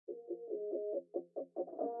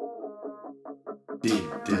deep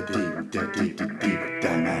dimensions.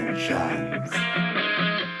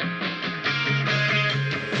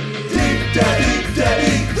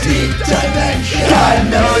 Deep dimension. God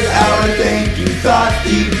knows our thinking thoughts,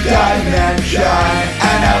 deep dimension,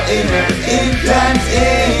 and our inner intense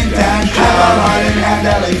intention. Have a heart and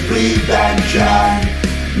handling prevention.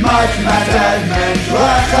 Much matters,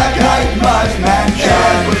 Menchlachkeit, much mention.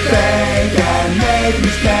 And we're fake and make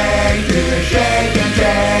mistakes, to shake and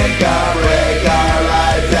take a break our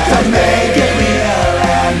lives and to make it real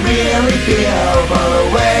and really feel, pull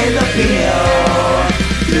away the peel,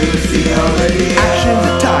 to seal the deal. Actions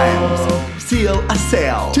at times, seal a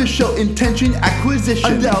sale, to show intention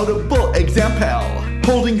acquisition. Undoubtable example,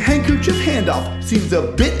 holding handkerchief handoff seems a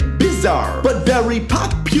bit bizarre, but very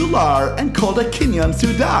popular and called a Kinyan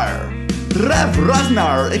Sudar. Rav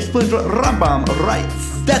Rosner explains what Rambam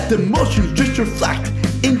writes, that the motions just reflect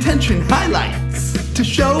intention highlights. To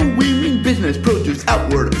show we mean business, produce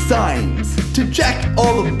outward signs. To check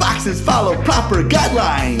all the boxes, follow proper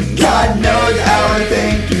guidelines. God knows our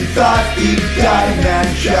thinking thoughts, deep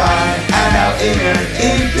dimension, and our inner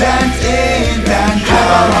intense intention. Have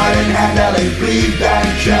a heart and handling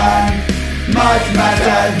prevention. Much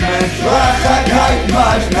matters, Menchlachkeit,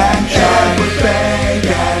 much mention. And we're fake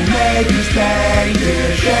and make mistakes,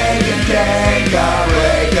 to shake and take a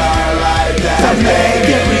break our lives and to make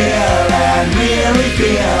it real and really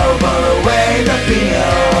feel, pull away the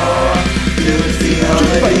peel, to seal the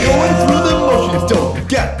deal. Just by going through the motions, don't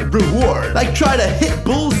get the reward. Like try to hit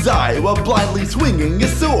bullseye while blindly swinging a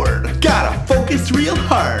sword. Gotta focus real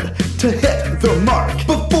hard to hit the mark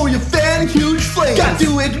before you fan huge flames. Got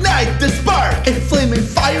to ignite the spark. If flaming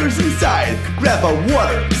fires inside, grab a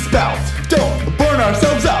water spout. Don't burn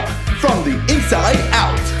ourselves up from the inside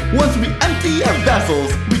out. Once we empty our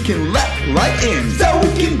vessels, we can let light in, so we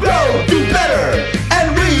can grow, do better,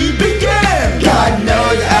 and we begin. God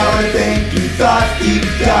knows our thinking thoughts, deep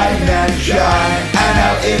dimension, and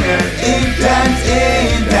our inner intense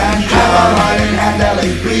intention. Have a heart and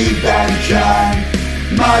handling prevention.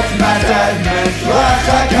 Much matters,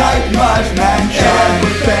 Menchlachkeit, much mention. And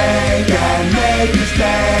we're fake and make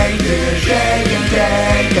mistakes, to shake and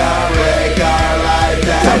take a break our lives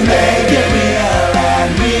and to make it real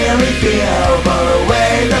and really feel, pull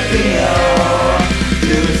away the peel,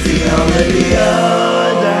 to seal the deal.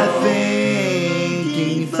 The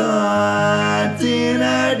thinking thoughts in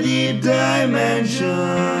our deep dimension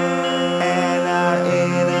and our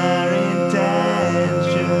inner intention.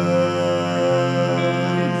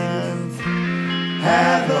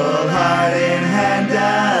 Have a heart in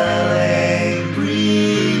handling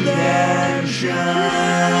prevention.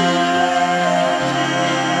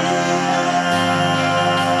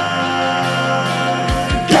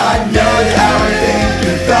 God knows our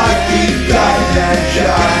thinking thoughts, deep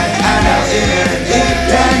dimension, and our inner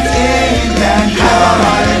intense intention. Have a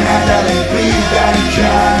heart in handling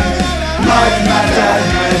prevention. Much matters,